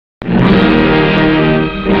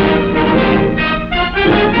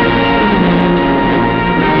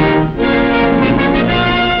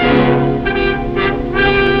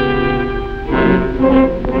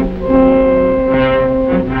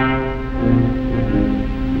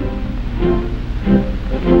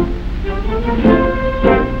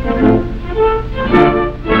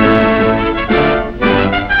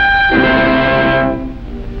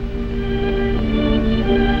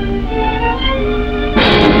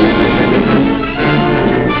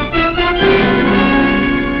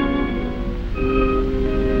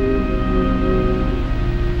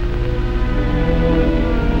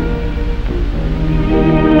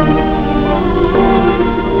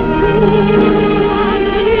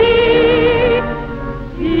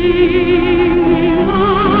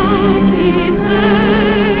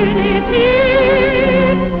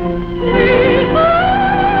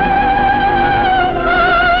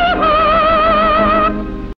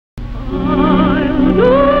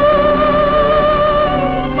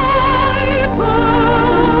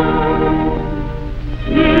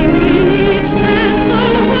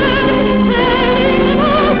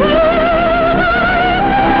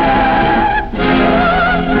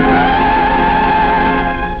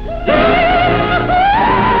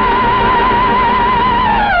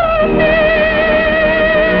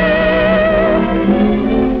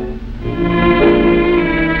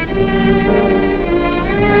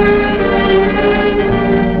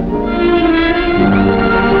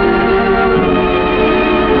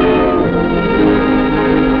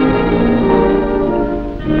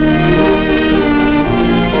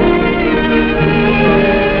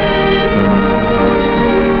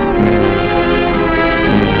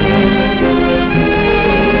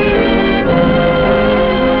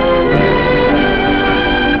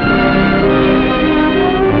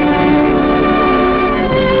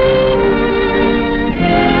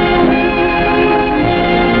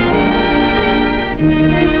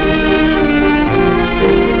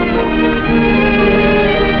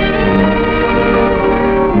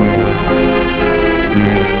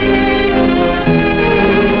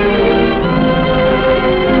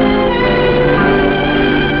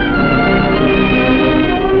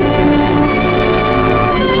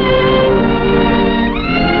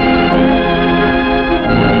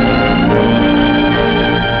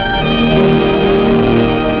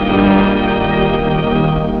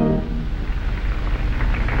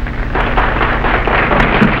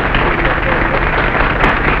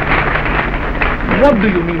What do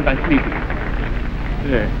you mean by sleeping?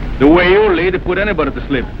 Yeah. The way you lay, they put anybody to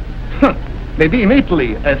sleep. Maybe in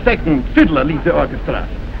Italy, a second fiddler leads the orchestra,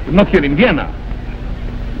 but not here in Vienna.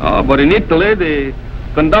 Oh, but in Italy, the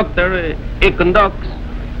conductor, he conducts.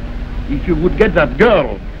 If you would get that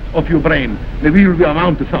girl off your brain, maybe you'll be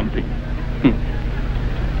amount to something.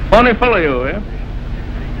 Funny fellow you, eh?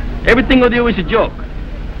 Everything with you is a joke.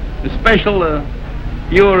 Especially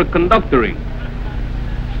your conductoring.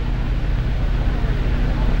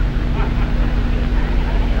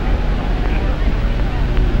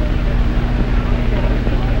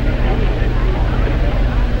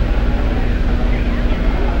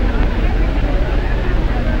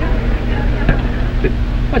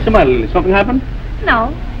 What's the matter, Lily? Something happened?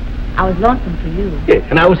 No. I was lonesome for you. Yeah,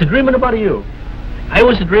 and I was dreaming about you. I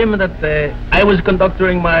was dreaming that I was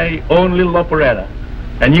conducting my own little operetta.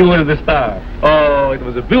 And you were the star. Oh, it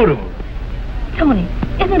was beautiful. Tony,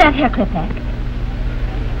 isn't that hair clip back?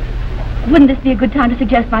 Wouldn't this be a good time to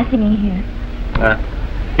suggest my singing here?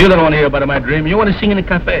 You don't want to hear about my dream. You want to sing in a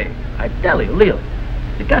cafe. I tell you, Leo,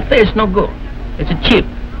 the cafe is no good. It's a cheap.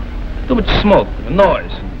 Too much smoke,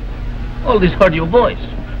 noise. All this hurt your voice.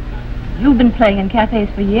 You've been playing in cafes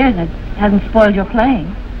for years and it hasn't spoiled your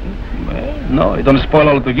playing. Well, no, it don't spoil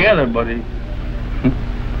altogether, but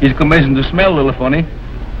he's commencing to smell a little funny.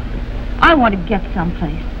 I want to get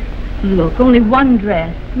someplace. Look, only one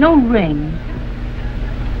dress, no ring.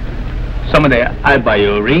 Someday I'll buy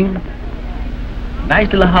you a ring.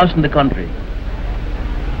 Nice little house in the country.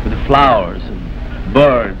 With flowers and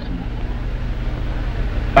birds and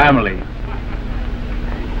family.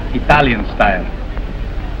 Italian style.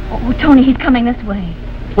 Oh, Tony, he's coming this way.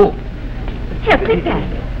 Who? Here, click that.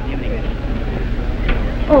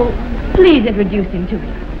 Oh, please introduce him to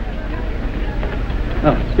me.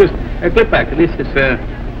 Oh, excuse me. Clip back. This is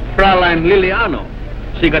Fraulein Liliano.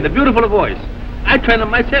 She got a beautiful voice. I trained her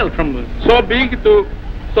myself from so big to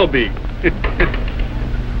so big.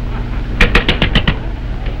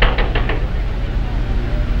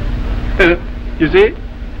 You see,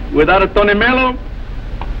 without a Tony Mello,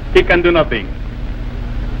 he can do nothing.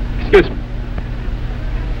 Excuse me.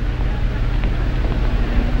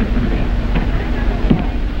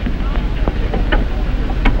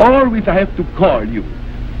 Always I have to call you.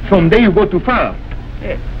 Someday you go too far.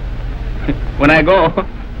 Yeah. When I go,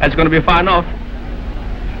 that's going to be far enough.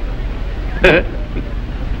 That's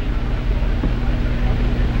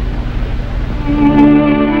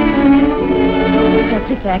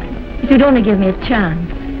exact. If you'd only give me a chance.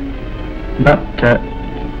 But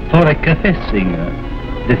for a cafe singer,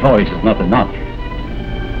 the voice is not enough.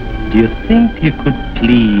 Do you think you could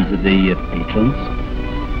please the patrons?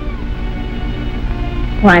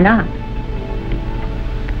 Why not?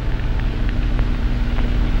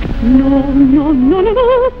 No, no, no, no,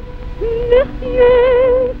 no,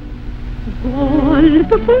 monsieur.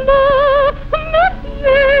 Golf,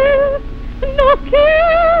 monsieur. No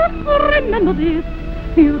care, remember this.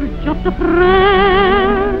 You're just a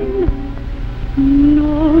friend.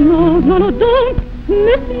 No, no, no, no, don't,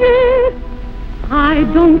 monsieur. I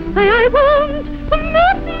don't say I won't,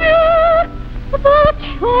 monsieur. The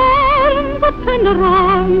charm that tend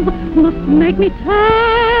around must make me tender.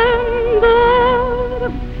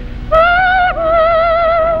 Oh,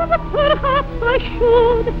 perhaps I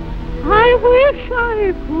should. I wish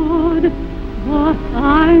I could. But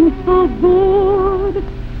I'm so good.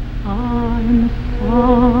 I'm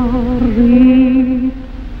sorry.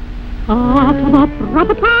 At the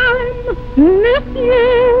proper time,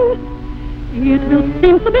 monsieur, it will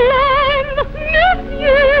seem sublime,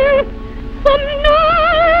 monsieur. Some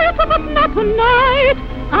night, but not tonight,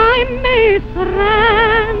 I may surrender.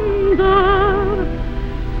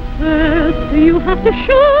 First, you have to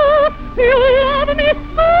show you love me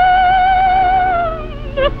so,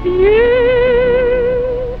 monsieur.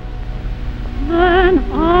 Then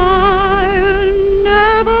I'll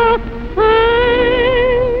never say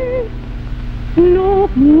no,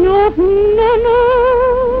 no, no, no.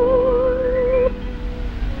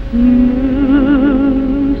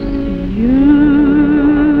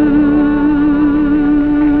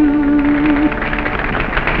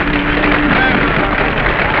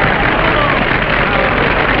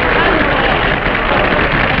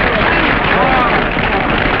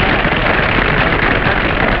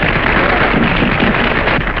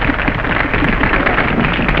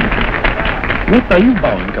 What are you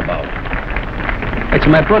bowing about? It's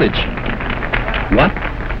my protege. What?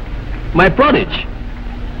 My protege.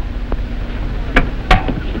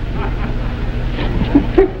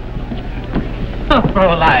 Oh,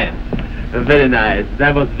 Fraulein, Very nice.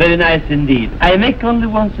 That was very nice indeed. I make only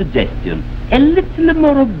one suggestion. A little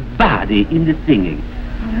more body in the singing.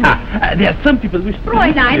 There are some people who...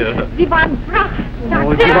 Fräulein, Sie waren brav.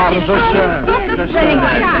 Oh, Sie waren so schön.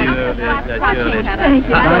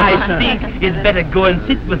 I think it's better go and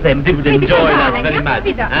sit with them. They would enjoy that very much.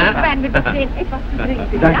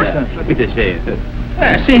 Bitte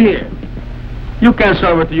schön. See here. You can't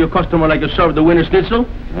serve it to your customer like you serve the winter schnitzel.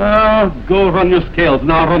 Go run your scales,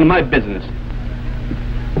 now run my business.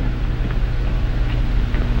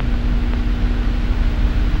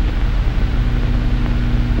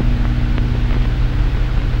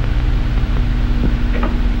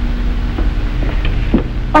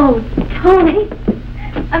 Oh, Tony,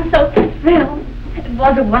 I'm so thrilled. It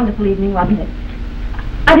was a wonderful evening, wasn't it?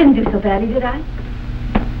 I didn't do so badly, did I?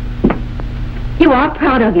 You are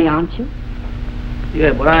proud of me, aren't you?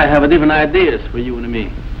 Yeah, but I have different ideas for you and me.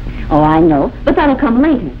 Oh, I know, but that'll come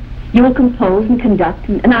later. You will compose and conduct,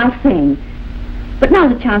 and I'll sing. But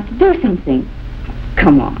now's a chance to do something.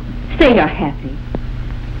 Come on, say you're happy.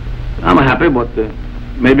 I'm happy, but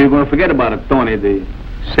maybe you're going to forget about it, Tony, the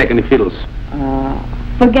second fiddles.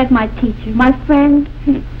 Forget my teacher, my friend.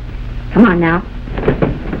 Come on now.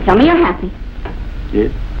 Tell me you're happy.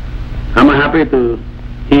 Yes. I'm happy to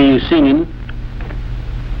hear you singing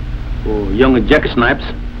for young jacksnipes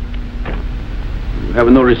who have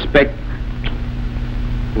no respect,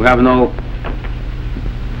 who have no...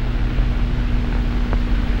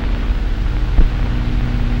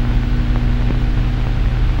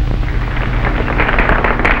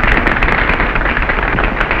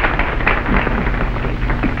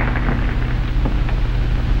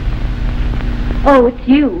 Oh, it's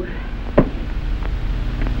you.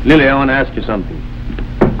 Lily, I want to ask you something.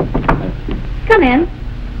 Come in.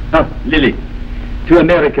 Oh, Lily, two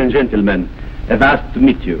American gentlemen have asked to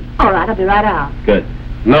meet you. All right, I'll be right out. Good.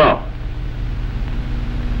 No.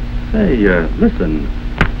 Say, listen.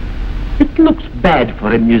 It looks bad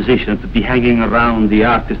for a musician to be hanging around the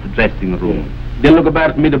artist's dressing room. Didn't look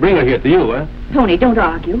bad for me to bring her here to you, eh? Tony, don't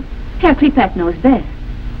argue. Herr Klipat knows best.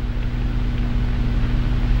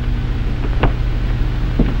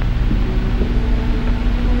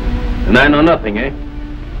 And I know nothing, eh?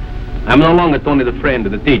 I'm no longer Tony the friend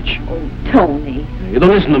to teach. Oh, Tony. You don't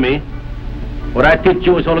listen to me. What I teach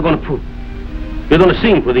you is all I'm going to prove. You don't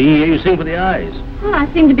sing for the ear, you sing for the eyes. Well, I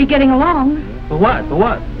seem to be getting along. For what? For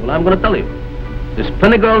what? Well, I'm going to tell you. There's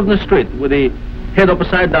plenty of girls in the street with the head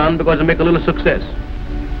upside down because they make a little success.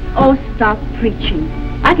 Oh, stop preaching.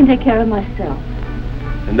 I can take care of myself.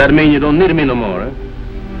 And that means you don't need me no more, eh?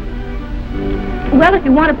 Well, if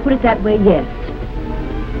you want to put it that way, yes.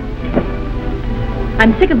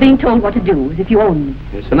 I'm sick of being told what to do, as if you own me.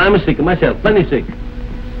 Yes, and I'm sick of myself, plenty sick.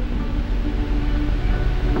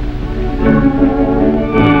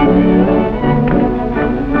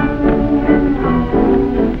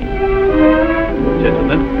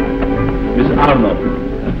 Gentlemen, Miss Arnold.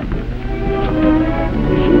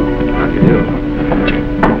 How do you do?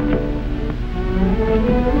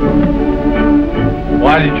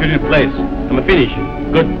 Why did you choose your place? I'm a finish.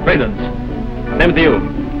 Good presence. Same to you.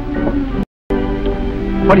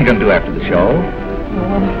 What are you going to do after the show?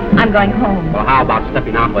 Oh, I'm going home. Well, how about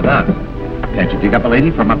stepping out with us? Can't you dig up a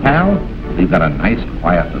lady from a pal? We've got a nice,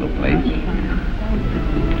 quiet little place.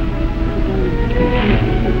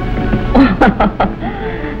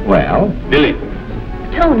 Well? Billy.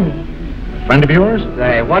 Tony. Friend of yours?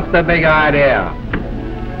 Say, what's the big idea?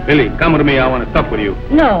 Billy, come with me. I want to talk with you.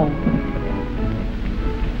 No.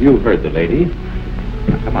 You heard the lady.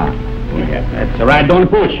 Now, come on. Go ahead. That's all right. Don't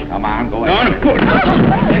push. Come on, go ahead. Don't push.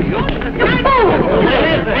 You fool!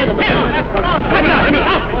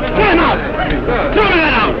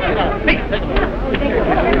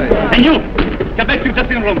 And you, get back to your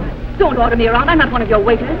dressing room. Don't order me around. I'm not one of your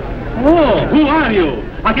waiters. Oh, who are you?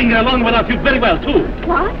 I can get along without you very well, too.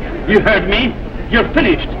 What? You heard me. You're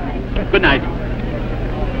finished. Good night.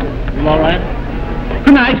 You all right?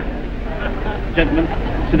 Good night. Gentlemen,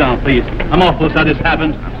 sit down, please. I'm awful sorry this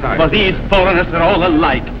happened. I'm sorry. But these foreigners are all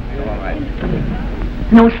alike. You're all right.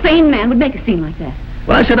 No sane man would make a scene like that.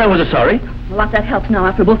 Well, I said I was sorry. A lot that helps now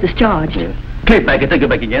after we're both discharged. Clip back and take it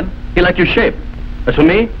back again. You like your shape. As for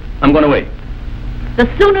me, I'm going away. The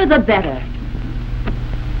sooner the better.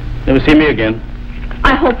 Never see me again.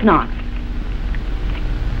 I hope not.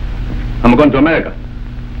 I'm going to America.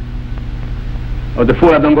 Oh, the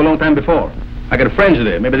fool I've done go a long time before. I got friends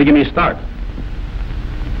there. Maybe they give me a start.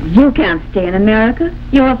 You can't stay in America.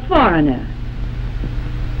 You're a foreigner.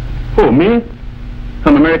 Who, me?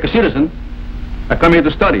 I'm an American citizen. I come here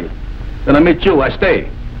to study. Then I meet you, I stay.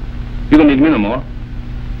 You don't need me no more.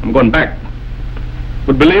 I'm going back.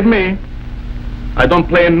 But believe me, I don't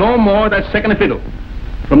play no more that second fiddle.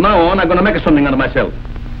 From now on, I'm going to make something out of myself.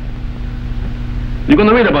 You're going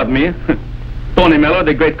to read about me. Tony Mello,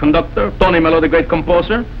 the great conductor. Tony Mello, the great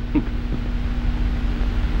composer.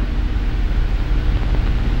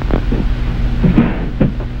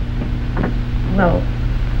 Well,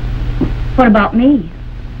 what about me?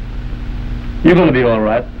 You're going to be all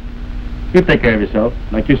right. You take care of yourself,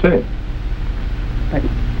 like you say. But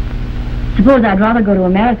suppose I'd rather go to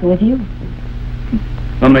America with you.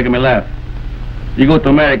 Don't make me laugh. You go to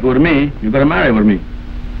America with me, you got to marry with me.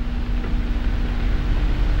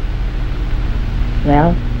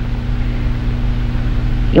 Well,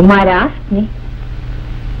 you might ask me.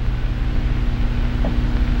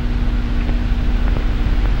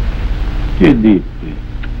 Kiddy.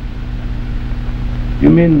 You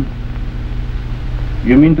mean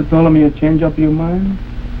to tell me you change up your mind?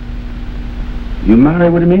 You marry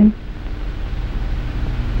with me?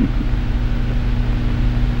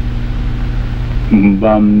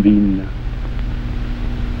 Bambina.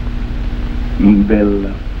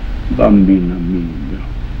 Bella. Bambina mia.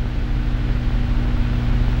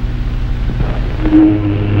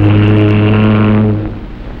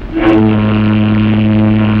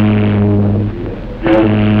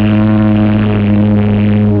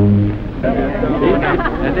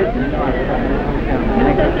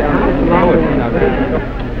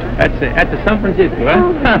 That's the San Francisco,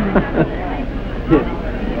 huh?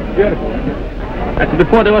 Beautiful. That's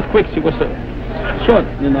before there was quick, she was short,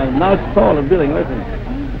 you know. Now it's tall and building, listen.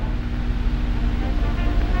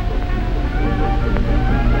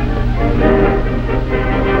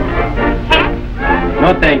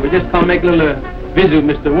 No thank, we just come make a little visit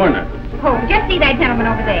with Mr. Werner. Oh, just see that gentleman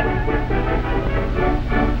over there.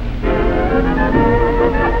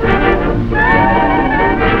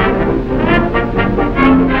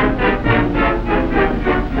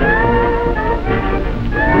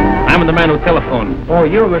 I'm the man who telephoned. Oh,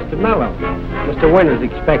 you're Mr. Mello. Mr. Werner's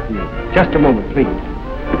expecting you. Just a moment, please.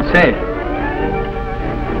 Say,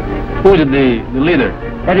 who's the leader?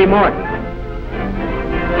 Eddie Martin.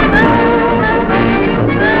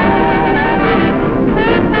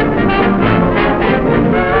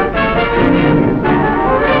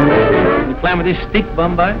 You climb with this stick,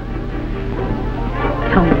 Bombay?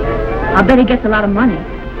 Tony, I bet he gets a lot of money.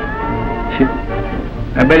 Shit.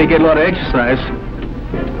 I bet he get a lot of exercise.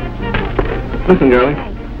 Listen, girlie,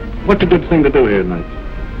 what's a good thing to do here tonight?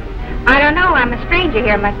 I don't know. I'm a stranger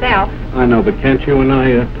here myself. I know, but can't you and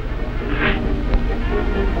I,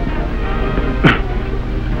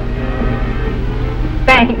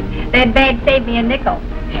 Thanks. That bag saved me a nickel.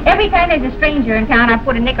 Every time there's a stranger in town, I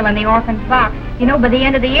put a nickel in the orphan's box. You know, by the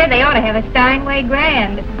end of the year, they ought to have a Steinway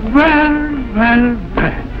grand. Well.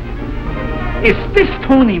 Is this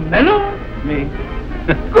Tony Mello? me?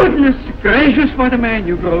 Goodness gracious, what a man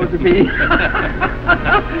you grow to be.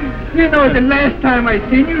 You know, the last time I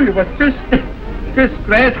seen you, you was just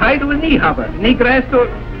grass high to a knee hopper. Knee grass to...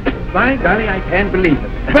 By golly, I can't believe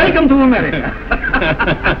it. Welcome to America.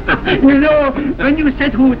 You know, when you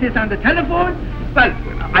said who it is on the telephone, well,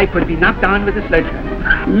 I could be knocked down with a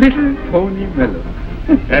sledgehammer. Little Tony Mello.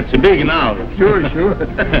 That's a big now. Sure.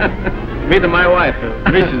 Meet my wife,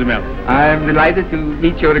 Mrs. Mello. I'm delighted to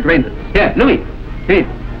meet your acquaintance. Here, Louis. Hey,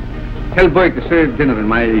 tell Burke to serve dinner in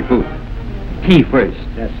my food. Tea first.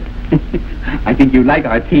 Yes, sir. I think you like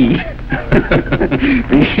our tea.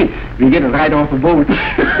 we get it right off the boat.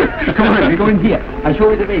 Come on, we go in here. I'll show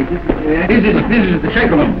you the way. This is the check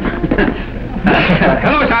room.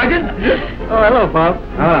 Hello, Sergeant. Oh, hello, Bob.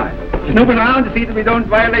 All right. Snooping around to see that we don't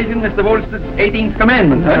violate Mr. Wolsted's 18th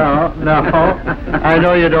commandment, huh? No. I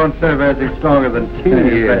know you don't serve anything stronger than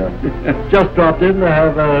tea. Just dropped in to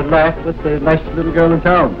have a laugh with the nicest little girl in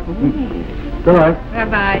town. Good night.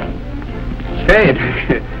 Bye-bye. Say,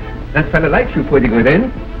 that fella likes you pretty good, eh?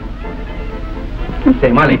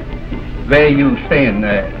 Say, Molly, where you staying?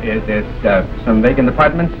 Is there some vacant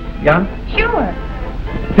apartments, Jan? Sure.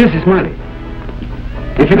 This is Molly.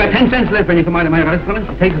 If you got 10 cents left when you come out of my restaurant,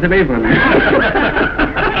 she takes it away from me.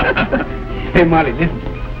 Hey, Molly, listen.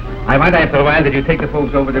 I want after a while that you take the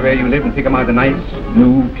folks over to where you live and pick them out a nice,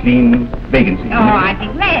 new, clean vacancy. Oh, I'd be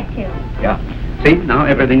glad to. Yeah. See, now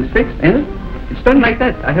everything's fixed, ain't it? It's done like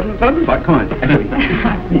that. I haven't thought about it. Come on.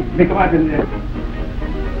 Pick them out in there.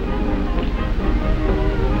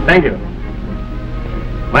 Thank you.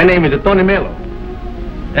 My name is Tony Mello.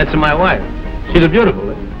 That's my wife. She's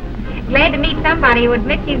beautiful. Glad to meet somebody who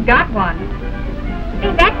admits he's got one.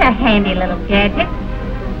 See, that's a handy little gadget.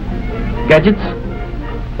 Gadgets?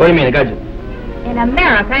 What do you mean, a gadget? In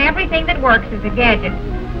America, everything that works is a gadget.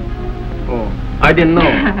 Oh, I didn't know.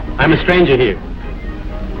 I'm a stranger here.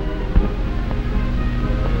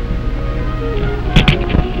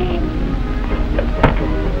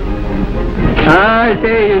 I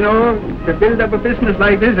say, you know, to build up a business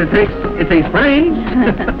like this, it takes brains.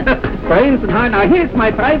 Brains and heart. Now, here's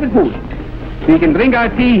my private booth. We can drink our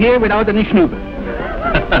tea here without any schnooper.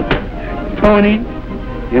 Tony,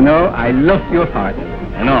 you know, I love your father.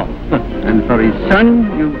 I know. And for his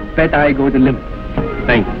son, you bet I go the limit.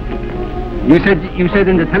 Thank you. You said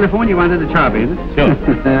in the telephone you wanted a job, isn't it?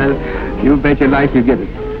 Sure. You bet your life you get it.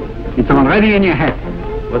 It's already in your hat.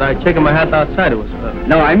 But I checked my hat outside. It was...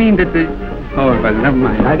 No, I mean that the... Oh, well, never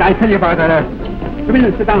mind. I'll tell you about that after. Come in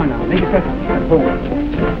and sit down now. Make yourself at home.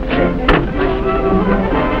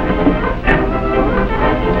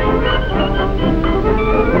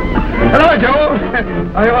 Hello, Joe.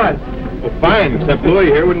 How you was? Well, fine, except Louis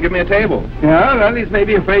here wouldn't give me a table. Yeah, well, he's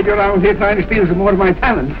maybe afraid you're around here trying to steal some more of my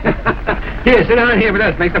talent. Here, sit down here with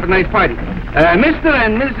us. Makes up a nice party. Mr.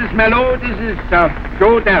 and Mrs. Mello, this is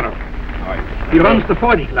Joe Darrow. He runs the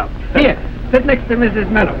 40 Club. Here, sit next to Mrs.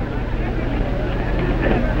 Mello.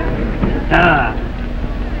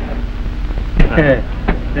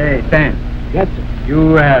 Say, Sam. Yes, sir.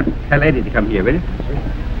 You tell Eddie to come here, will you? Sure.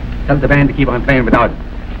 Tell the band to keep on playing without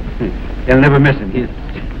him. They'll never miss him. He's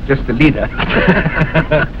just the leader.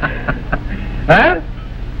 Well,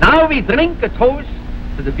 now we drink a toast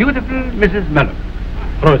to the beautiful Mrs. Mello.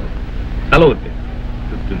 Prost. Salute.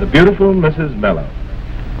 To the beautiful Mrs. Mello.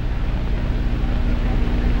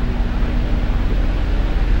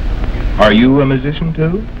 Are you a musician,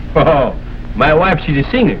 too? Oh, my wife, she's a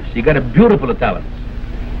singer. She got a beautiful talent.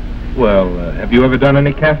 Well, have you ever done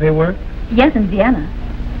any cafe work? Yes, in Vienna.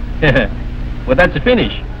 Well, that's a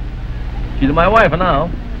finish. She's my wife now.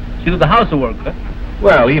 She do the housework. Huh?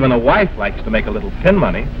 Well, even a wife likes to make a little pin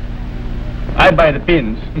money. I buy the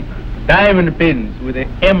pins. Diamond pins with the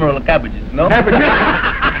emerald cabbages, no?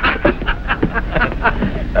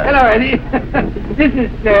 Hello, Eddie. This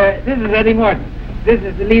is Eddie Morton. This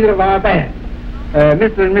is the leader of our band,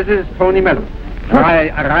 Mr. and Mrs. Tony Mello. I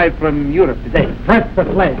arrived from Europe today. Press the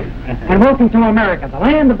flag. And welcome to America, the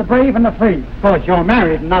land of the brave and the free. Of course, you're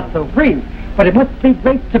married and not so free. But it must be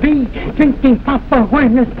great to be drinking papa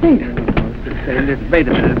wine this tea.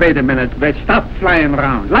 Wait a minute. Stop flying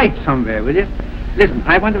around. Light somewhere, will you? Listen,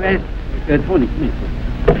 I want to ask Tony, me.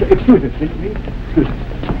 Excuse us, please. Excuse us.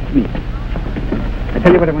 Me. I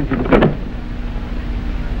tell you what I want you to do.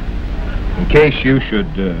 In case you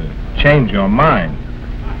should change your mind,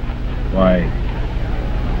 why,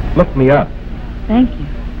 look me up. Thank you.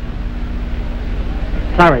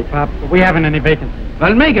 Sorry, Pop, but we haven't any vacancies.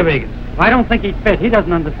 Well, make a vacancy. I don't think he's fit. He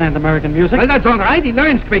doesn't understand American music. Well, that's all right. He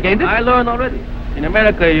learns quick, ain't it? I learned already. In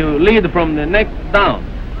America, you lead from the neck down,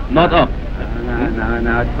 not up.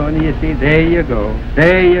 Now, Tony, you see, there you go.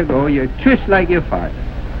 There you go. You're just like your father.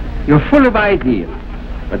 You're full of ideas.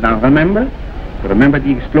 But now, remember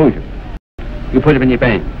the explosion. You put him in your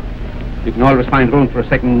band. You can always find room for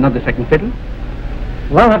another second fiddle.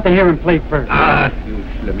 We'll have to hear him play first. You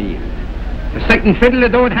schlemiel. The second fiddler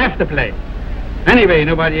don't have to play. Anyway,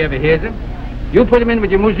 nobody ever hears him. You put him in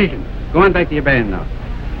with your musicians. Go on back to your band now.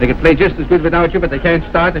 They can play just as good without you, but they can't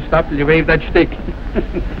start or stop till you wave that stick.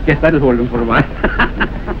 Guess that'll hold them for a while.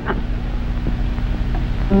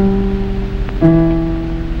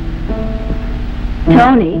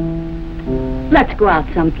 Tony, let's go out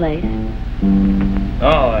someplace.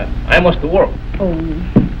 Oh, I must work. Oh.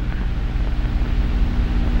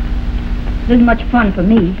 This isn't much fun for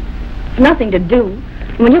me. Nothing to do.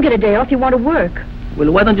 When you get a day off, you want to work.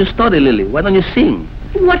 Well, why don't you study, Lily? Why don't you sing?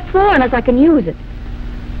 What for, unless I can use it?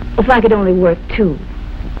 If I could only work, too.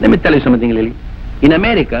 Let me tell you something, Lily. In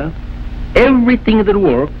America, everything that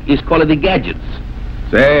works is called the gadgets.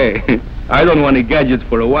 Say, I don't want a gadget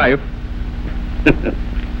for a wife.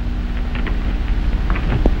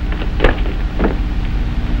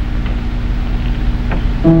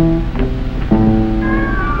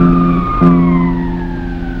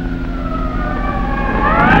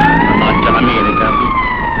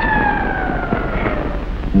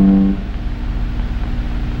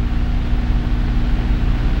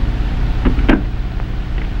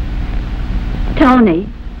 Tony,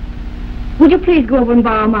 would you please go over and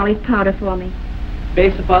borrow Molly's powder for me?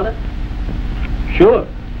 Base of powder? Sure.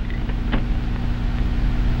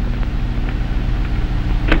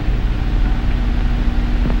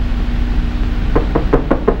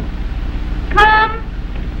 Come.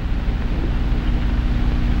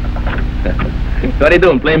 What are you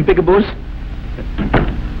doing, playing peekaboos?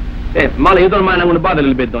 Hey, Molly, you don't mind I'm going to bother a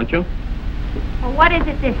little bit, don't you? Well, what is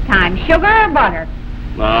it this time, sugar or butter?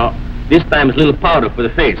 No, this time it's a little powder for the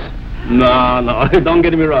face. No, don't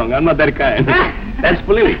get me wrong. I'm not that kind. That's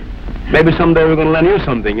for Lily. Maybe someday we're going to lend you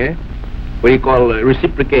something, eh? what do you call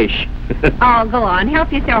reciprocation. Oh, go on.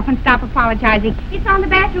 Help yourself and stop apologizing. It's on the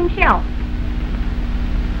bathroom shelf.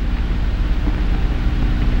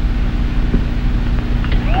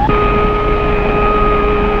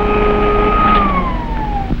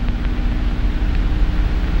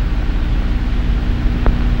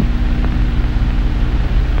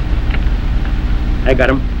 I got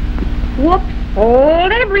him. Whoops.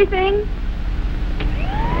 Hold everything.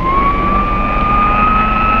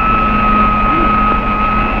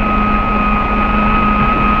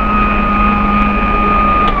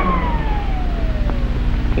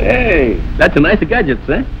 Hey, that's a nice gadget,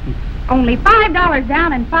 eh? Only $5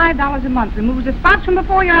 down and $5 a month. Removes the spots from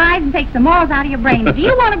before your eyes and takes the morals out of your brain. Do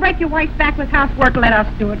you want to break your wife's back with housework? Let us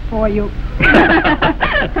do it for you.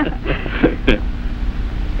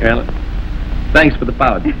 Well, thanks for the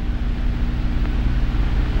powder.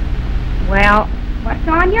 Well, what's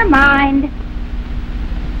on your mind?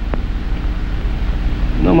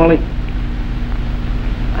 No, Molly.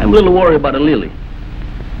 I'm a little worried about a Lily.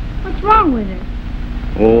 What's wrong with her?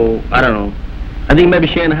 Oh, I don't know. I think maybe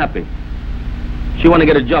she ain't happy. She want to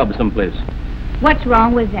get a job someplace. What's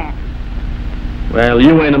wrong with that? Well,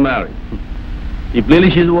 you ain't married. If Lily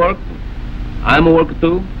she's a work, I'm a worker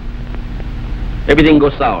too. Everything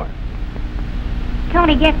goes sour.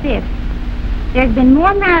 Tony, get this. There's been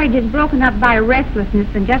more marriages broken up by restlessness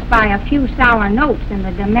than just by a few sour notes in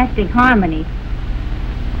the domestic harmony.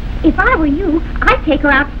 If I were you, I'd take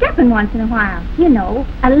her out stepping once in a while. You know,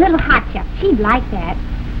 a little hot shot. She'd like that.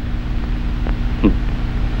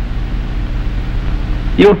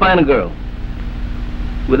 You'll find a girl.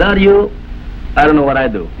 Without you, I don't know what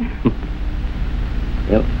I'd do.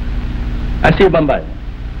 Well, I see you, Bombay.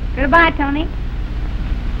 Goodbye, Tony.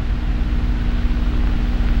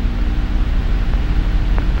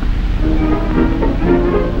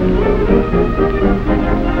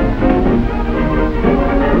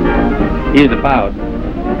 Here's the powder.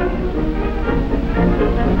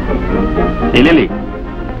 Hey, Lily,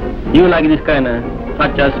 you like this kind of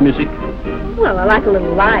hot jazz music? Well, I like a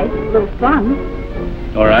little life, a little fun.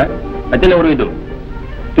 All right. I tell you what we do.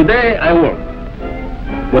 Today, I work.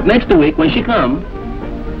 But next week, when she comes,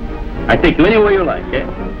 I take you anywhere you like, eh?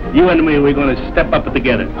 You and me, we're going to step up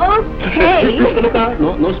together. Okay. Look out.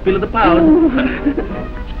 No spill of the powder.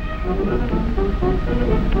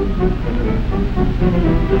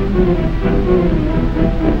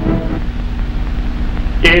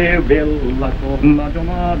 Che bella cosa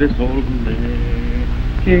giornata di sole,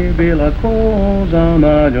 che bella cosa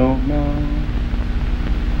una giornata.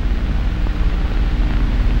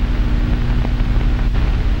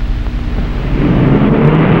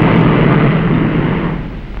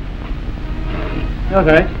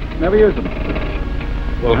 Okay, never use them.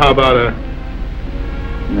 Well, how about a...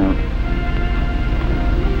 No.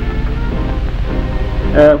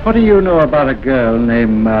 What do you know about a girl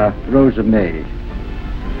named Rosa May?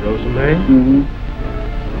 Rosa May? Mm-hmm.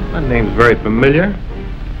 That name's very familiar.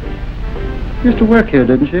 Used to work here,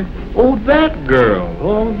 didn't she? Oh, that girl.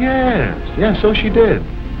 Oh, yes. Yes, so she did.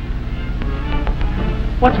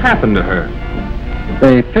 What's happened to her?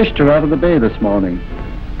 They fished her out of the bay this morning.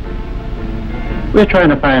 We're trying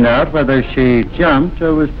to find out whether she jumped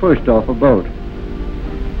or was pushed off a boat.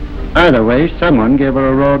 Either way, someone gave her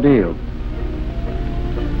a raw deal.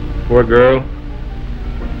 Poor girl.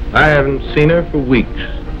 I haven't seen her for weeks.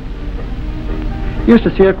 Used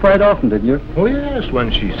to see her quite often, didn't you? Oh, yes,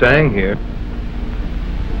 when she sang here.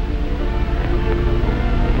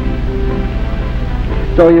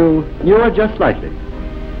 So you knew her just slightly?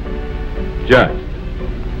 Just.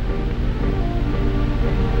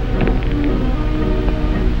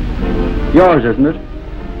 Yours, isn't it?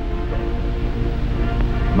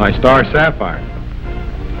 My star sapphire.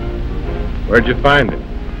 Where'd you find it?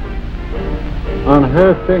 On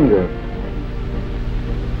her finger.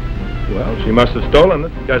 Well, she must have stolen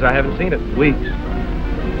it because I haven't seen it in weeks.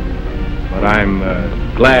 But I'm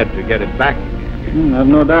glad to get it back again. I've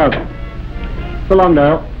no doubt. So long,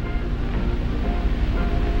 Dal.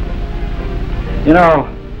 You know,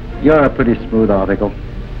 you're a pretty smooth article.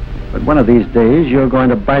 But one of these days, you're going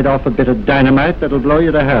to bite off a bit of dynamite that'll blow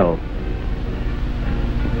you to hell.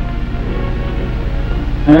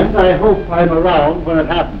 And I hope I'm around when it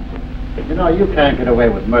happens. You know, you can't get away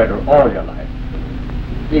with murder all your life,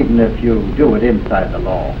 even if you do it inside the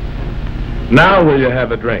law. Now will you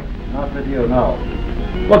have a drink? Not with you, no.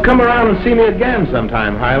 Well, come around and see me again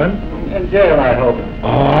sometime, Highland. In jail, I hope.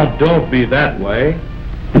 Oh, don't be that way.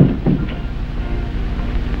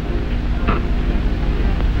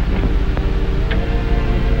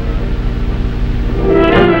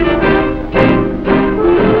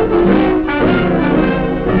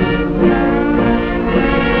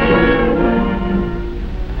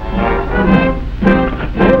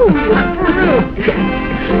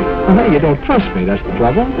 me. That's the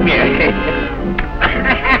trouble. Yeah.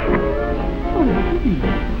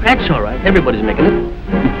 That's all right. Everybody's making it.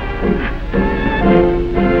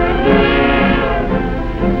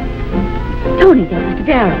 Tony, that's Mr.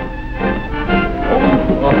 Darrell.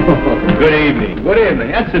 Oh, good evening. Good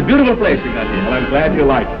evening. That's a beautiful place you got here. Well, I'm glad you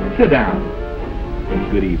like it. Sit down.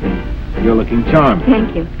 Good evening. You're looking charming.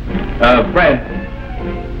 Thank you. Fred,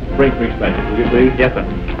 break for expenses, will you please? Yes, sir.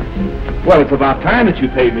 Well, it's about time that you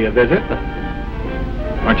paid me a visit.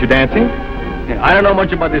 Aren't you dancing? Yeah, I don't know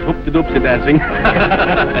much about this hoop-de-doopsy dancing.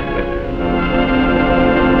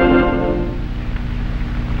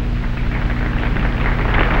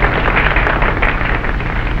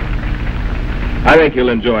 I think you'll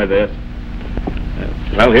enjoy this.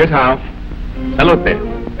 Well, here's how. Salute.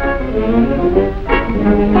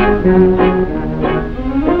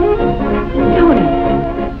 Tony,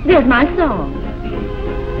 there's my song.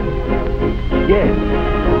 Yes.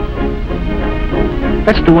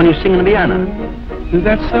 That's the one you sing in Vienna. Is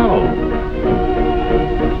that so?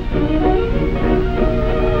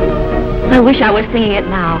 I wish I was singing it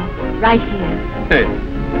now, right here. Hey,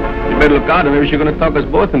 you better look out, or maybe she's going to talk us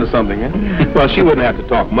both into something, eh? Well, she wouldn't have to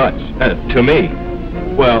talk much. To me.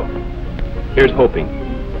 Well, here's hoping.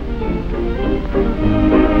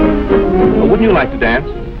 Well, wouldn't you like to dance?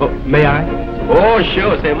 Oh, may I? Oh,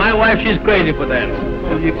 sure. Say, my wife, she's crazy for dance.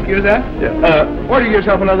 Will you excuse that? Yeah. Order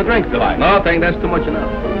yourself another drink, Delight. No, thank that's too much enough.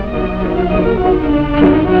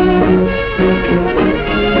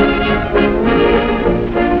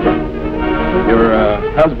 Your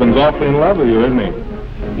husband's awfully in love with you, isn't he?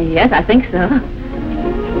 Yes, I think so.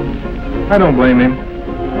 I don't blame him.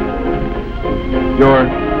 You're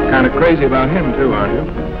kind of crazy about him, too, aren't you?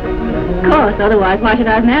 Of course, otherwise why should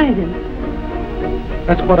I have married him?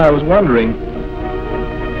 That's what I was wondering.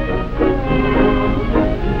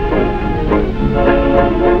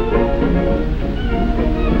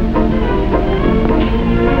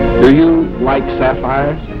 Do you like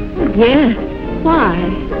sapphires? Yes. Why?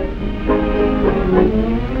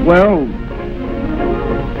 Well,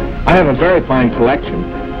 I have a very fine collection.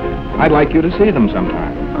 I'd like you to see them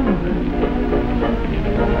sometime.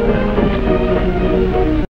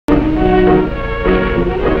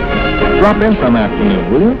 Drop in some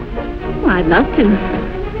afternoon, will you? Oh, I'd love to.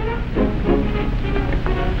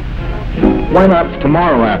 Why not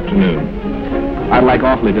tomorrow afternoon? I'd like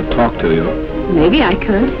awfully to talk to you. Maybe I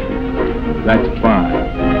could. That's fine.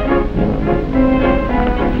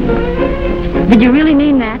 Did you really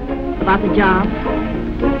mean that? About the job?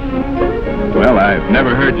 Well, I've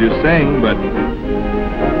never heard you sing, but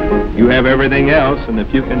you have everything else, and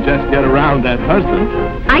if you can just get around that husband...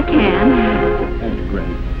 I can. That's great.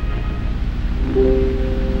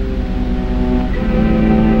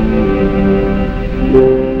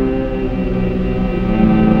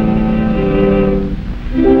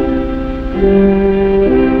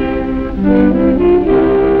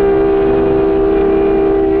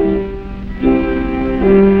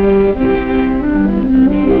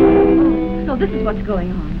 So this is what's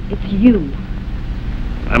going on. It's you.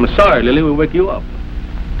 I'm sorry, Lily, we'll wake you up.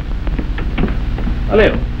 Oh,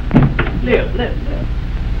 Leo. Leo.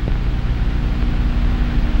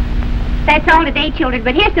 That's all today, children,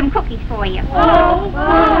 but here's some cookies for you. Oh,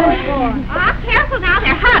 Careful now,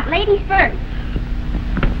 they're hot. Ladies first.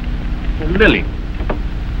 Lily.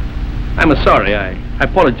 I'm sorry. I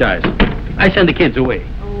apologize. I sent the kids away.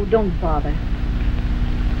 Oh, don't bother.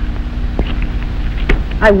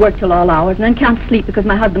 I work till all hours and then can't sleep because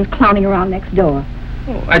my husband's clowning around next door.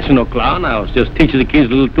 Oh, that's no clown. I was just teaching the kids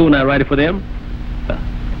a little tune I write it for them.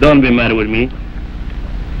 Don't be mad with me.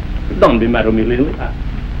 Don't be mad with me, Lily.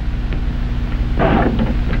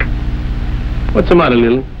 What's the matter,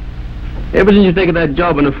 Lily? Ever since you taken that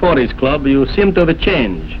job in the 40s club, you seem to have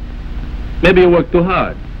changed. Maybe you work too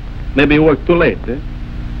hard. Maybe you work too late, eh?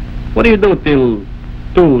 What do you do till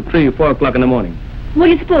 2, 3, 4 o'clock in the morning? What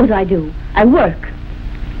do you suppose I do? I work.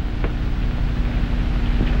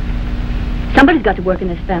 Somebody's got to work in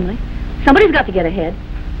this family. Somebody's got to get ahead.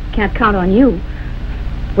 Can't count on you.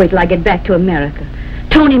 Wait till I get back to America.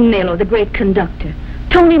 Tony Melo, the great conductor.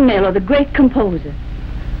 Tony Melo, the great composer.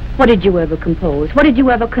 What did you ever compose? What did you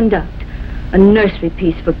ever conduct? A nursery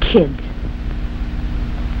piece for kids.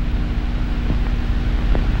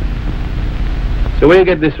 So where you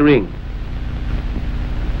get this ring?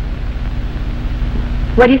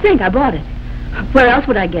 What do you think? I bought it. Where else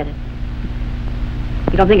would I get it?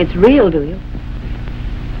 You don't think it's real, do you?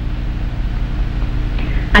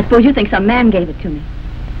 I suppose you think some man gave it to me.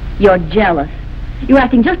 You're jealous. You're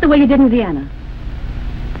acting just the way you did in Vienna.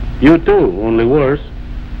 You too, only worse.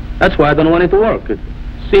 That's why I don't want it to work. It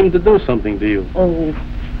seemed to do something to you. Oh.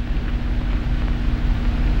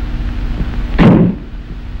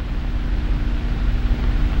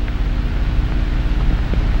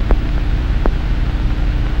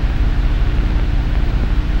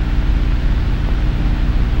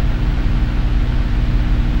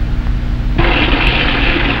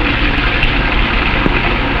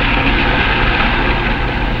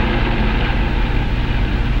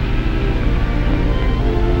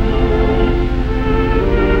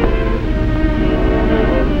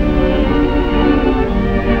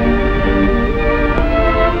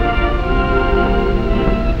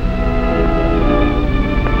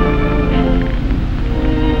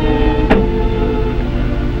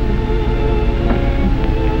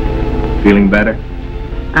 better?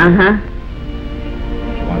 Uh-huh.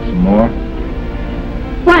 Want some more?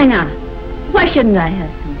 Why not? Why shouldn't I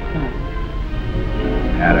have some fun?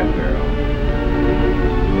 Atta girl.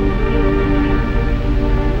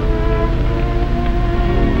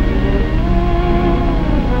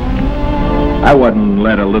 I wouldn't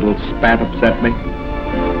let a little spat upset me.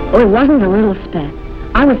 Oh, it wasn't a little spat.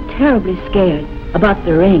 I was terribly scared about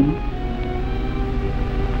the ring.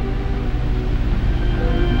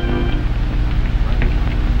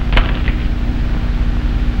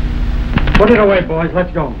 Put it away, boys.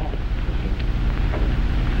 Let's go.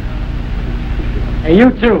 Hey, you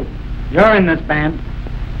two. You're in this band.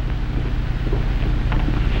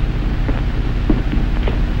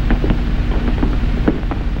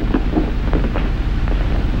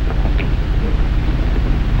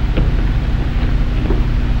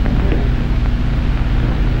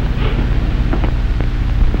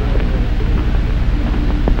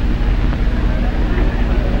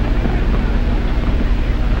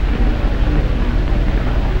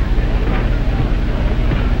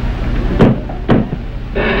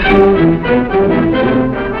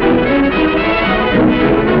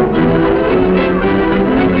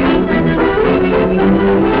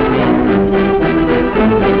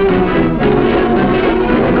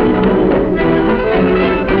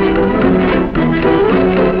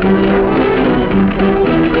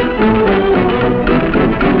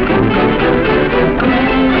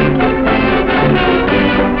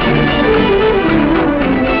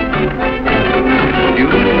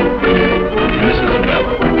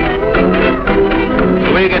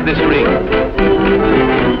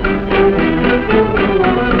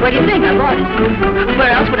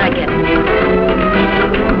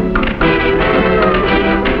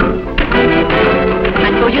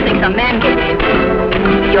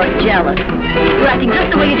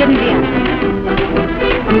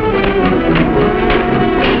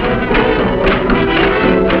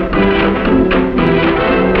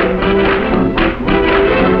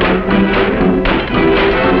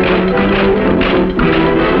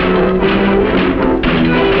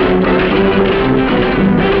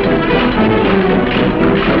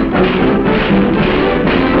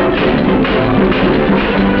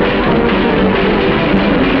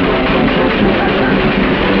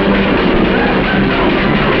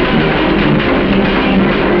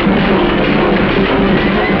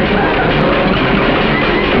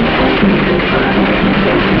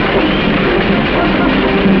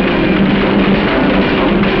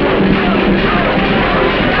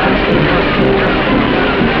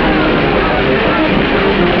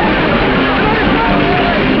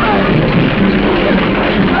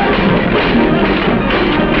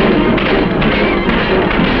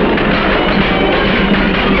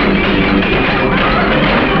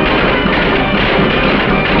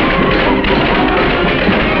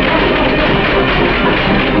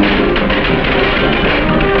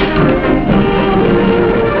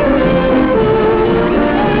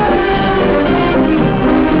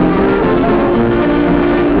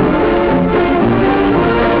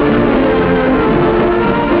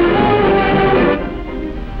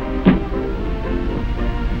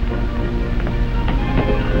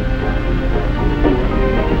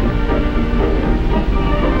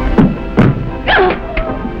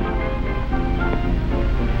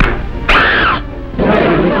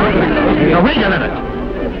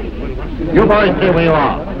 boys stay where you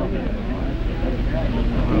are.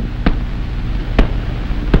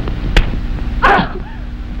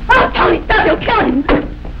 Oh, Tony, stop! You'll kill him!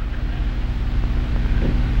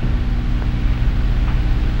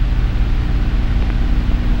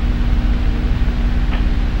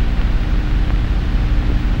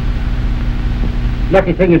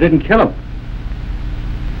 Lucky thing you didn't kill him.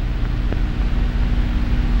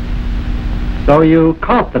 So you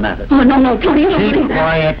caught them at it. Oh, no, Tony, you don't Keep believe that.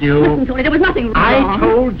 quiet, you. Listen, Tony, there was nothing wrong. I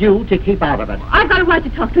told you to keep out of it. I've got a right to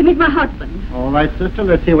talk to him. He's my husband. All right, sister,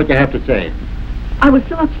 let's hear what you have to say. I was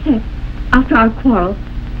so upset after our quarrel.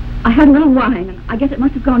 I had a little wine, and I guess it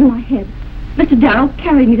must have gone to my head. Mr. Darrow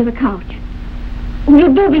carried me to the couch. Oh,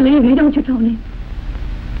 you do believe me, don't you, Tony?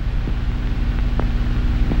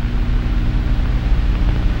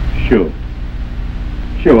 Sure.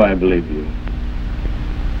 Sure, I believe you.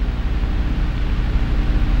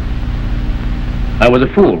 I was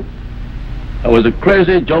a fool. I was a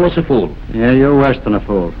crazy, jealous fool. Yeah, you're worse than a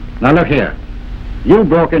fool. Now, look here. You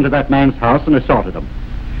broke into that man's house and assaulted him.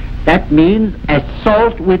 That means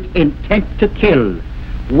assault with intent to kill.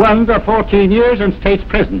 1 to 14 years in state's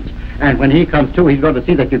prisons. And when he comes to, he's going to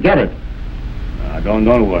see that you get it. Don't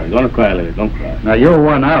worry. Don't cry, lady. Don't cry. Now, you're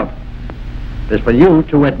one out. It's for you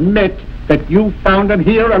to admit that you found him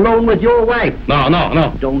here alone with your wife. No.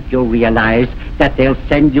 Don't you realize that they'll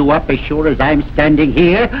send you up as sure as I'm standing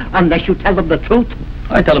here unless you tell them the truth?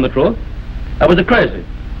 I tell him the truth. I was crazy.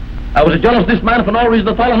 I was jealous of this man for no reason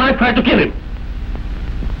at all, and I tried to kill him.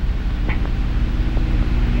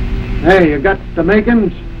 Hey, you got the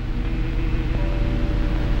makings?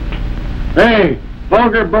 Hey,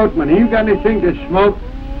 vulgar boatman, you got anything to smoke?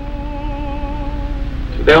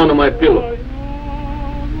 Sit down on my pillow.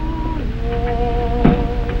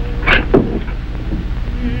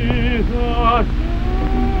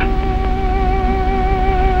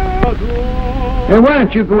 Hey, why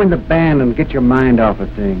don't you go in the band and get your mind off of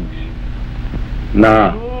things?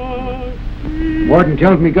 Nah. Warden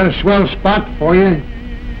tells me got a swell spot for you.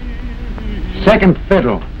 Second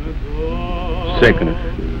fiddle. Second.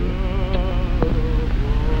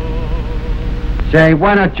 Say,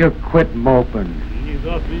 why don't you quit moping?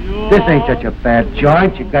 This ain't such a bad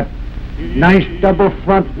joint. You got nice double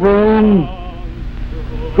front room,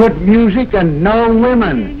 good music, and no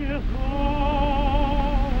women.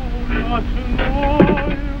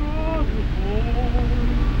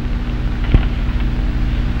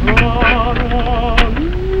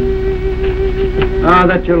 Ah,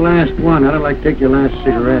 that's your last one. I'd like to take your last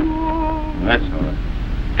cigarette. That's all right.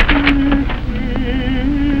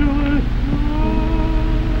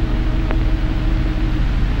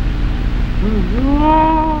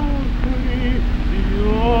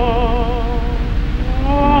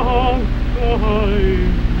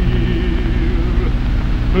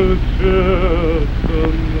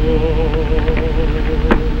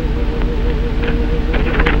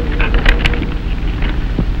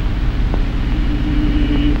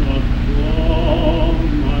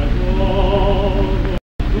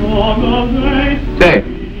 Say,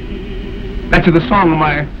 that's the song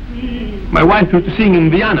my wife used to sing in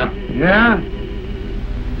Vienna. Yeah?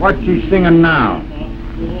 What's she singing now?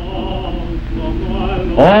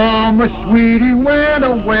 Oh, my sweetie went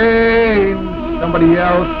away. Somebody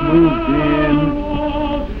else moved in.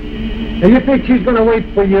 And you think she's going to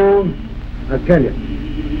wait for you? I'll tell you.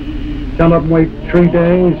 Some of them wait 3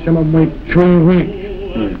 days, some of them wait 3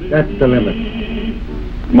 weeks. That's the limit.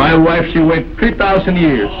 My wife, she waited 3,000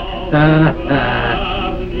 years.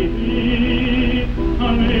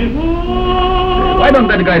 Why don't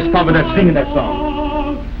that guy stop with that singing that song?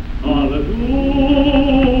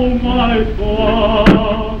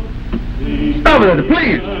 Stop it,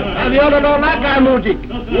 please. Viola don't like our music.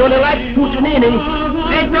 Viola likes Puccinini.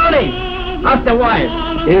 Hey, Tony, how's the wife?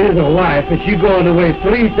 Here's a wife, and she's going away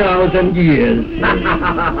 3,000 years.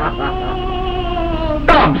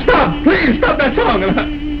 Stop, please, stop that song.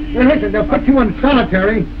 Hey, listen, they'll put you in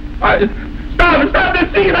solitary. Stop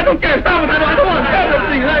that singing, I don't care, stop it, I don't want to stop that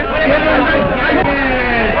singing.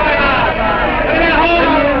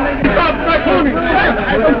 Stop that singing,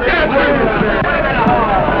 I don't care.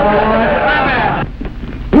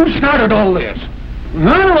 Who started all this?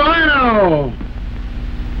 How do I know?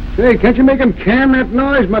 Say, can't you make him can that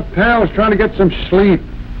noise? My pal's trying to get some sleep.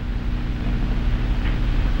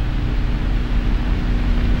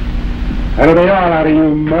 How do they all out of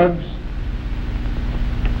you mugs?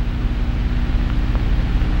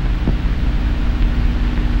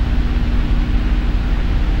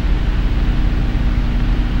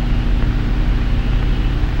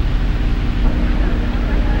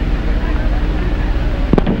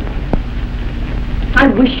 I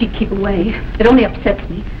wish she'd keep away. It only upsets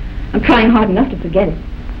me. I'm trying hard enough to forget it.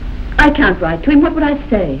 I can't write to him. What would I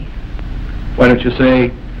say? Why don't you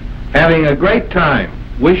say, having a great time,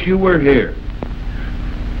 wish you were here.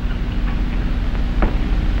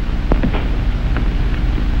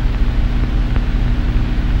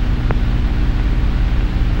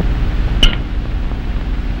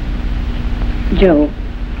 Joe,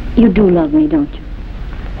 you do love me, don't you?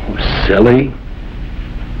 Oh, silly.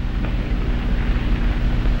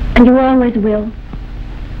 And you always will?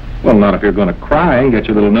 Well, not if you're going to cry and get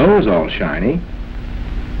your little nose all shiny.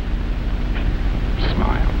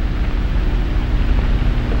 Smile.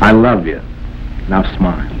 I love you. Now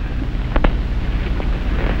smile.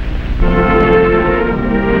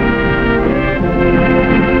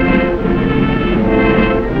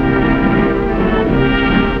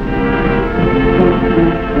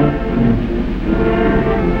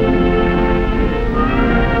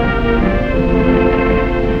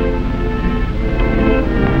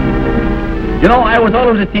 You know, I was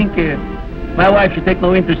always thinking my wife should take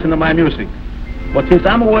no interest in my music. But since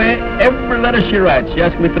I'm away, every letter she writes, she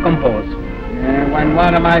asks me to compose. And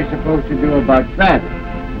what am I supposed to do about that?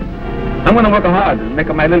 I'm going to work hard and make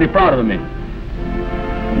my Lily proud of me.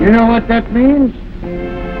 You know what that means?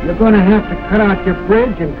 you're going to have to cut out your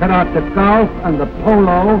bridge and cut out the golf and the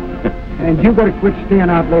polo, and you got to quit staying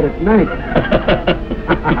out late at night.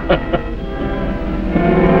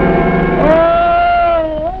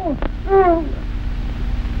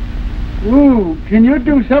 Ooh, can you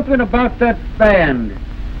do something about that band?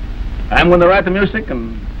 I'm going to write the music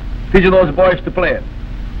and teach those boys to play it.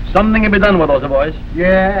 Something can be done with those boys.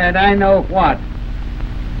 Yeah, and I know what.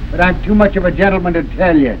 But I'm too much of a gentleman to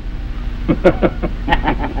tell you.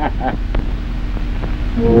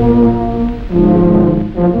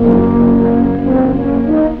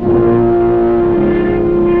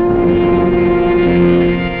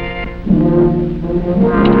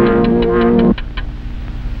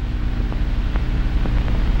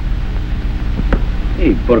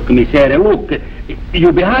 Hey, por commissaire, look,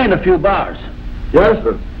 you're behind a few bars. Yes,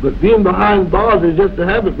 sir. But being behind bars is just a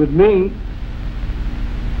habit with me.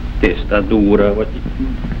 Testa dura. What?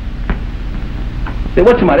 Say,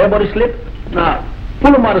 what's the matter? Everybody slip? Now,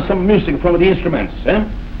 pull them out of some music from the instruments, eh?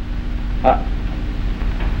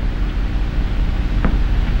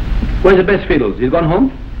 Where's the best fiddles? He's gone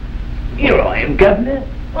home? Here I am, Governor.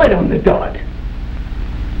 Right on the dot.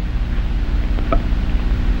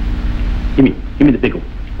 Give me the pickle.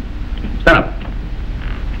 Stand up.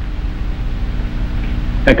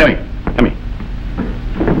 Hey, come here.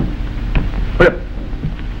 Hurry up.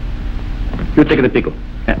 You take the pickle.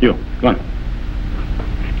 Yeah, you, go on.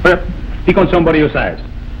 Hurry up. Pick on somebody your size.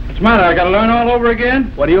 What's the matter? I got to learn all over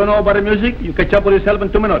again? What do you know about the music? You catch up with his help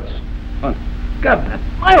in 2 minutes. Go on. Governor,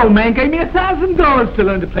 my old man gave me $1,000 to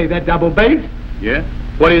learn to play that double bass. Yeah?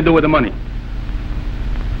 What do you do with the money?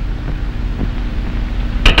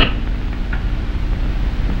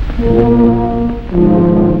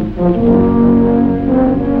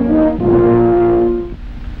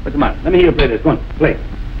 What's the matter? Let me hear you play this. Go on, play.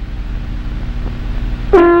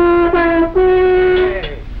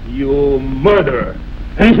 You murderer.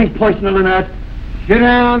 Anything poisonal in that? Sit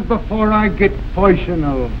down before I get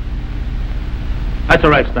poisonal. That's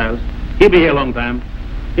all right, Styles. He'll be here a long time.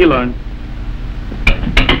 He'll learn.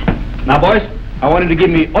 Now, boys, I want you to give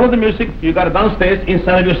me all of the music you got downstairs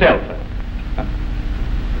inside of yourself.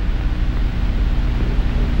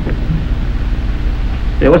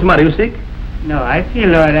 Hey, what's the matter? You sick? No, I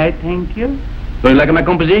feel all right, thank you. Don't you like my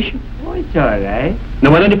composition? Oh, it's all right.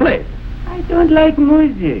 Now, why don't you play it? I don't like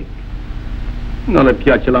music. Non le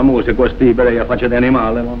piace la musica, questi per io faccio di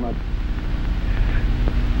animale.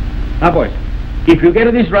 Now, boys, if you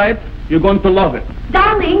get this right, you're going to love it.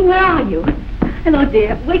 Darling, where are you? Hello,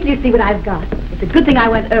 dear. Wait till you see what I've got. It's a good thing I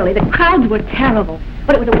went early. The crowds were terrible.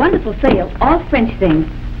 But it was a wonderful sale. All French things.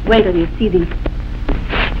 Wait till you see these.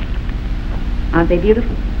 Aren't they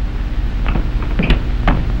beautiful?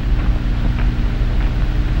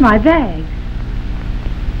 My bags.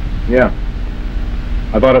 Yeah.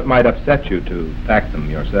 I thought it might upset you to pack them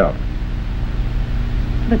yourself.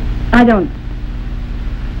 But I don't...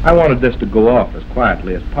 I wanted this to go off as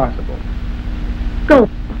quietly as possible. Go.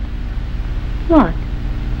 What?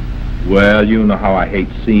 Well, you know how I hate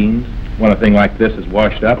scenes. When a thing like this is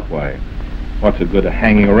washed up, why, what's the good of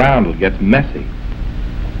hanging around? It gets messy.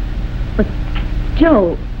 But,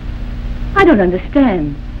 Joe, I don't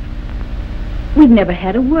understand. We've never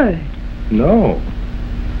had a word. No.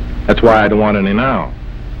 That's why I don't want any now.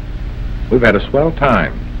 We've had a swell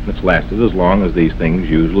time. It's lasted as long as these things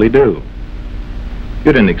usually do.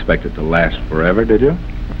 You didn't expect it to last forever, did you?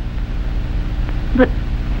 But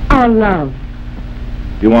our love.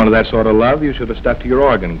 If you wanted that sort of love, you should have stuck to your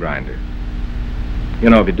organ grinder. You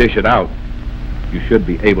know, if you dish it out, you should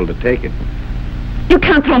be able to take it. You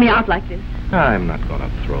can't throw me out like this. I'm not going to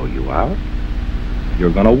throw you out.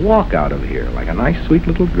 You're going to walk out of here like a nice, sweet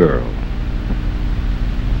little girl.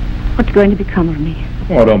 What's going to become of me?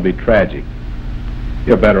 Oh, don't be tragic.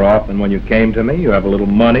 You're better off than when you came to me. You have a little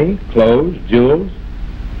money, clothes, jewels.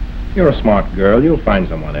 You're a smart girl. You'll find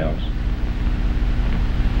someone else.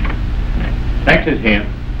 Taxes here.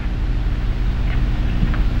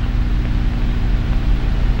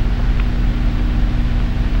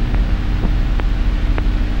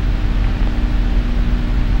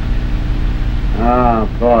 Oh,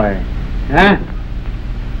 boy. Huh?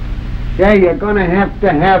 Yeah, you're going to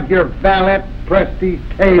have your valet press these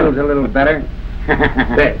tails a little better.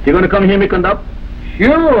 Say, you going to come hear me conduct?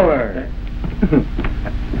 Sure.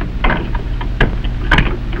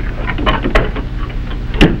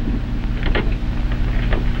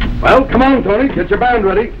 Well, come on, Tony. Get your band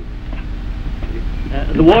ready.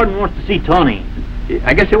 The warden wants to see Tony.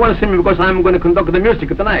 I guess you want to see me because I'm going to conduct the music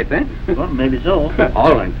tonight, eh? Well, maybe so.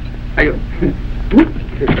 All right.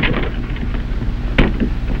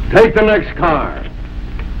 Take the next car.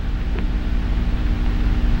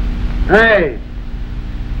 Hey,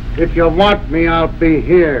 if you want me, I'll be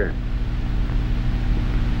here.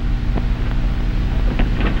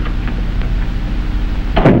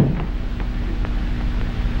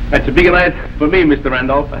 That's a big night for me, Mr.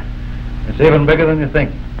 Randolph. It's even bigger than you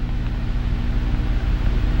think.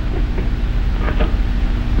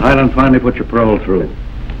 Ireland finally put your parole through.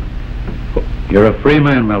 You're a free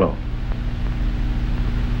man, Mello.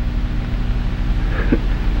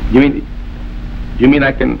 You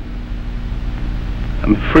mean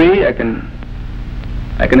I'm free? I can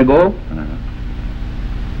go?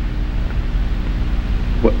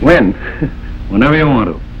 When? Whenever you want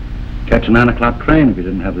to. Catch a 9 o'clock train if you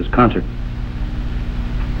didn't have this concert.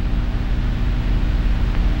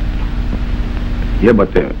 Yeah, but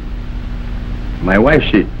my wife,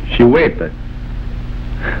 she waits.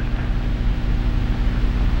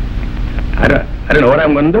 I don't know what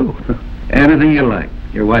I'm going to do. Anything you like.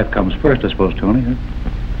 Your wife comes first, I suppose, Tony, huh?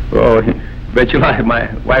 Oh, bet you lie.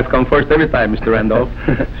 My wife comes first every time, Mr. Randolph.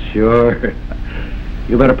 Sure.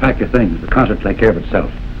 You better pack your things. The concert will take care of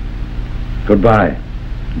itself. Goodbye.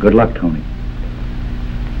 Good luck, Tony.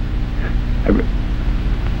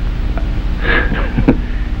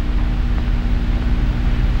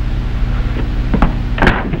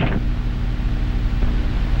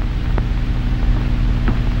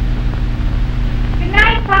 Good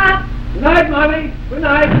night, Pop. Good night, Mommy. Good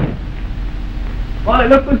night. Molly,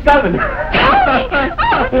 look who's coming. Where?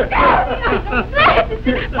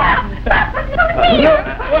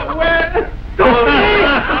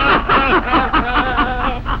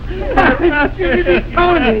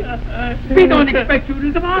 Tony, we don't expect you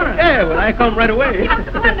till tomorrow. Yeah, well, I come right away.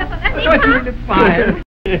 That's fine.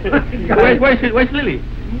 Where's Lily?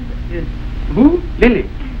 Who? Lily.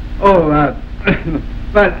 Oh, well,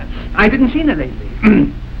 I didn't see her lately.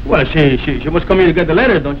 Well, she must come here to get the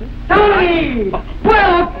letters, don't you? Tony!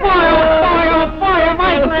 Well, fire,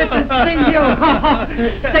 my glad to see you.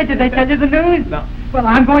 Say, did they tell you the news? No. Well,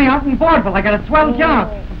 I'm going out in vaudeville. I got a swell job.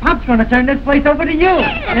 Pop's going to turn this place over to you.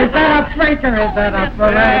 Is that a breaker? Is that a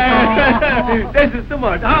breaker? This is too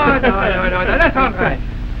much. Oh, no, that's all right.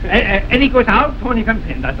 And he goes out, Tony comes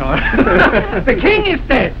in, that's all. The king is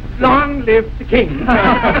dead. Long live the king.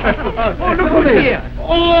 Oh, look who's here.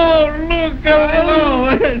 Oh, look, hello.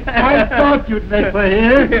 I thought you'd make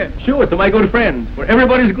her here. Sure, to my good friends, where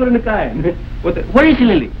everybody's good and kind. Where is she,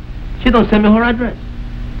 Lily? She don't send me her address.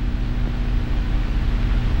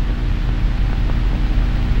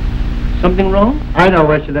 Something wrong? I know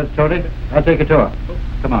where she lives, Tony. I'll take her to her.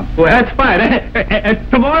 Come on. Well, that's fine. And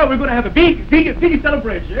tomorrow we're going to have a big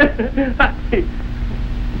celebration.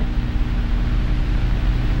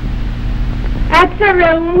 That's her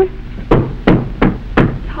room.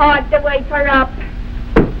 It's hard to wake her up.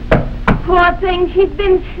 Poor thing, she's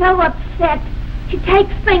been so upset. She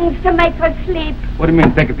takes things to make her sleep. What do you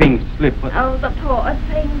mean, take things to sleep? Oh, the poor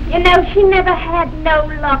thing. You know, she never had no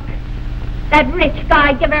luck. That rich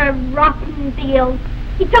guy gave her a rotten deal.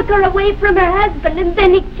 He took her away from her husband, and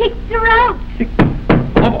then he kicked her out.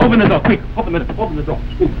 Open the door, quick. Open the door.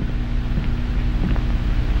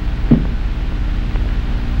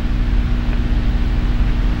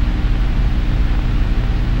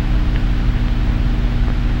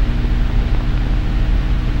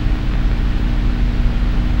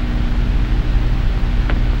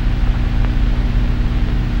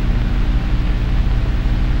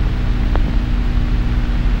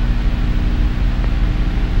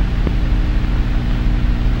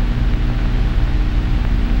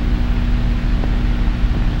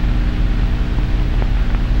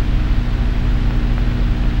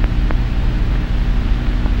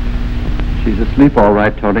 She's asleep all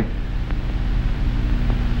right, Tony.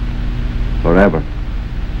 Forever.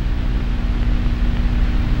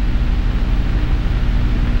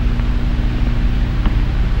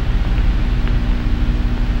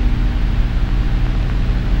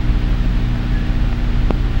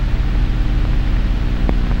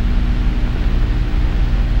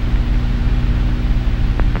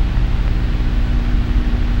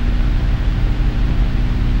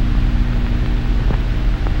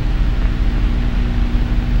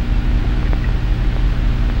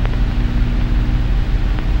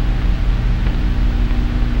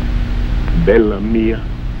 Bella mia.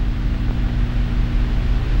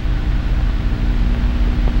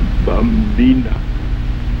 Bambina.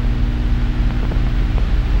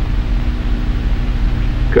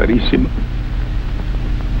 Carissima.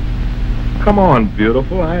 Come on,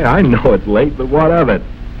 beautiful. I know it's late, but what of it?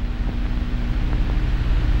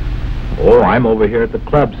 Oh, I'm over here at the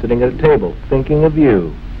club sitting at a table, thinking of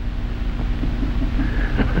you.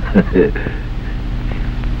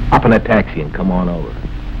 Hop in a taxi and come on over.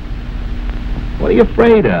 What are you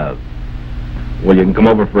afraid of? Well, you can come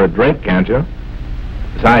over for a drink, can't you?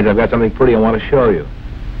 Besides, I've got something pretty I want to show you.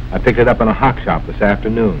 I picked it up in a hock shop this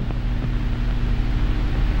afternoon.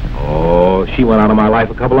 Oh, she went out of my life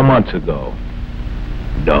a couple of months ago.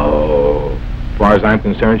 No. As far as I'm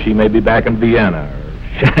concerned, she may be back in Vienna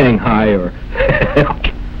or Shanghai or...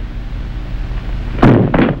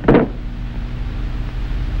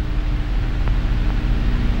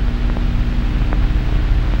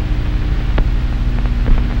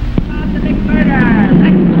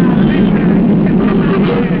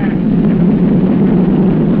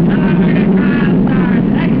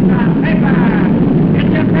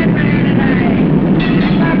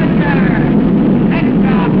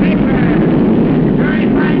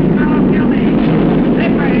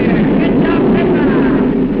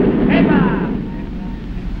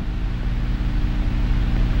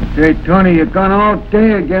 Say, Tony, you've gone all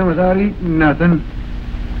day again without eating nothing.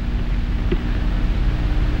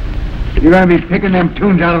 You're going to be picking them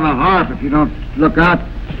tunes out on the harp if you don't look out.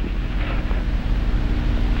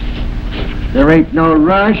 There ain't no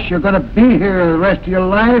rush. You're going to be here the rest of your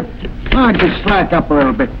life. Oh, just slack up a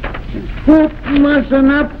little bit. Whoop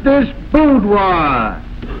mussing up this boudoir.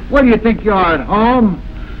 What do you think you are at home?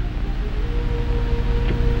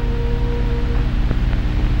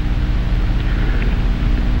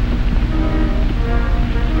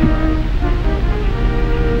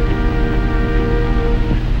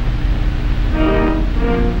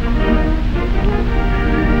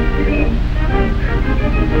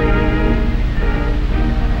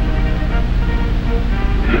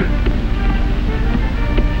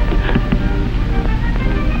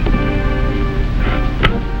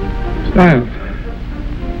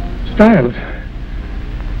 Styles.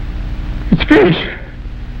 It's finished.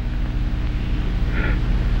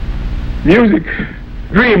 Music,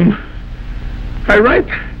 dream. I write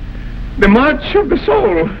the march of the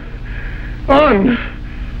soul. On,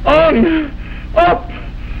 up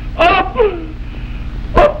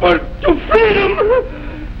to freedom.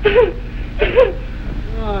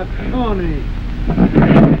 Oh, Tony.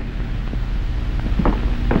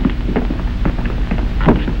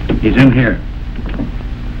 He's in here.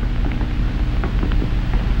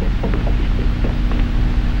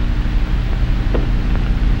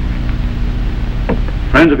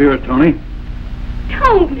 Friends of yours, Tony.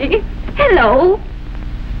 Tony, hello.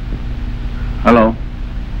 Hello.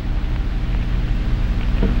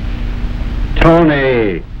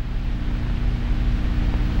 Tony.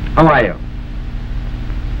 How are you?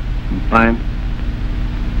 I'm fine.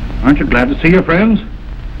 Aren't you glad to see your friends?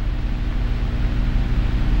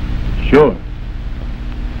 Sure.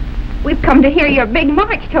 We've come to hear your big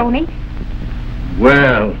march, Tony.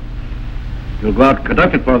 Well, you'll go out and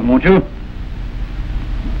conduct it for them, won't you?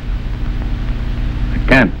 I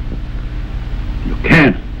can't. You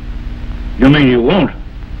can't. You mean you won't?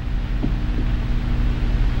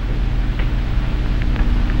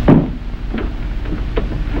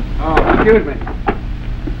 Oh, excuse me.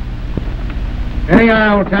 Here you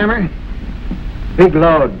are, old-timer. Big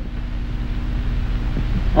load.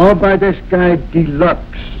 All by this guy, Deluxe.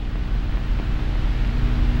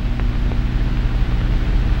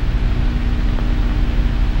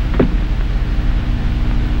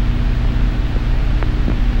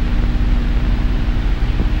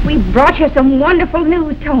 We brought you some wonderful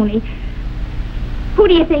news, Tony. Who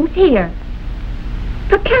do you think's here?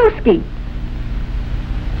 Pekowski.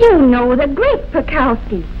 You know the great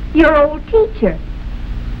Pekowski, your old teacher.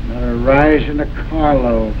 Not a rise in the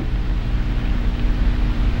carload.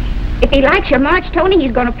 If he likes your march, Tony,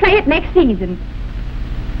 he's going to play it next season.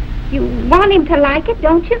 You want him to like it,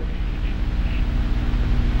 don't you?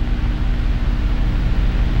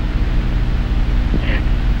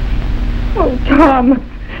 Oh, Tom.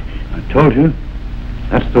 I told you.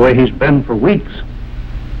 That's the way he's been for weeks.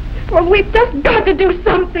 Well, we've just got to do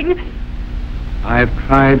something. I've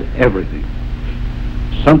tried everything.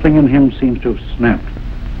 Something in him seems to have snapped.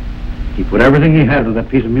 He put everything he had into that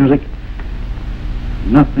piece of music.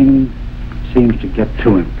 Nothing seems to get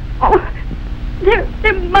to him. Oh,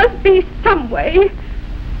 there must be some way.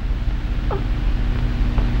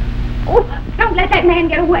 Oh, don't let that man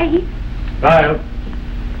get away. Kyle.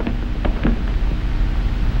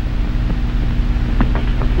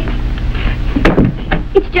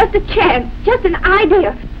 It's just a chance, just an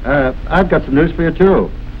idea. I've got some news for you, too.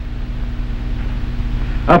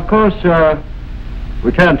 Of course,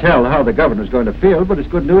 we can't tell how the governor's going to feel, but it's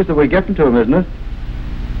good news that we're getting to him, isn't it?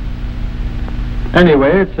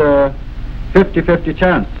 Anyway, it's a 50-50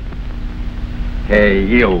 chance. Hey,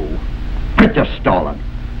 you. Quit your stalling.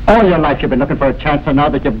 All your life you've been looking for a chance, and now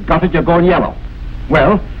that you've got it, you're going yellow.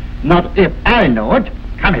 Well, Not if I know it.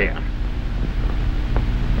 Come here.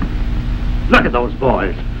 Look at those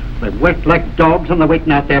boys. They've worked like dogs and they're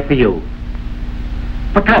waiting out there for you.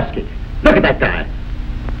 Bukowski, look at that guy.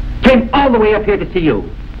 Came all the way up here to see you.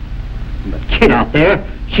 And the kid out there,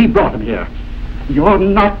 she brought him here. You're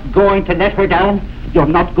not going to let her down. You're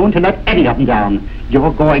not going to let any of them down.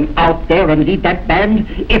 You're going out there and lead that band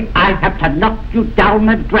if I have to knock you down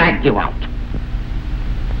and drag you out.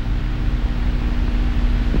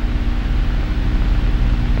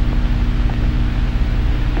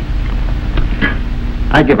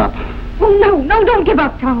 I give up. Oh, no, don't give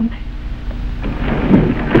up, Tom.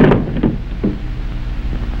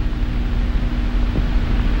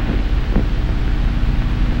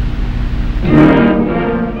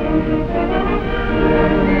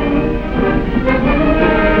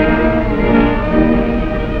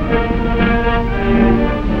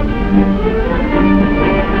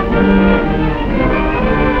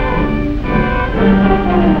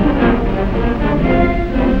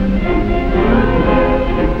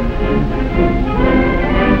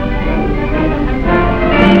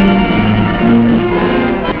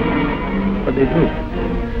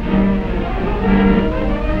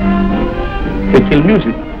 They kill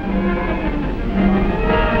music.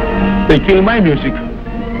 They kill my music.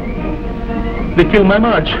 They kill my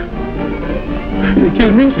march. They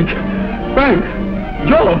kill music. Frank,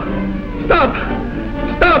 Joe, stop!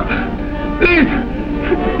 Stop! Please!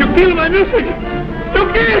 You kill my music! You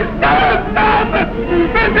kill! Stop! Stop!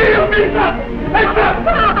 Stop!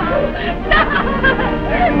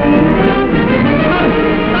 Stop!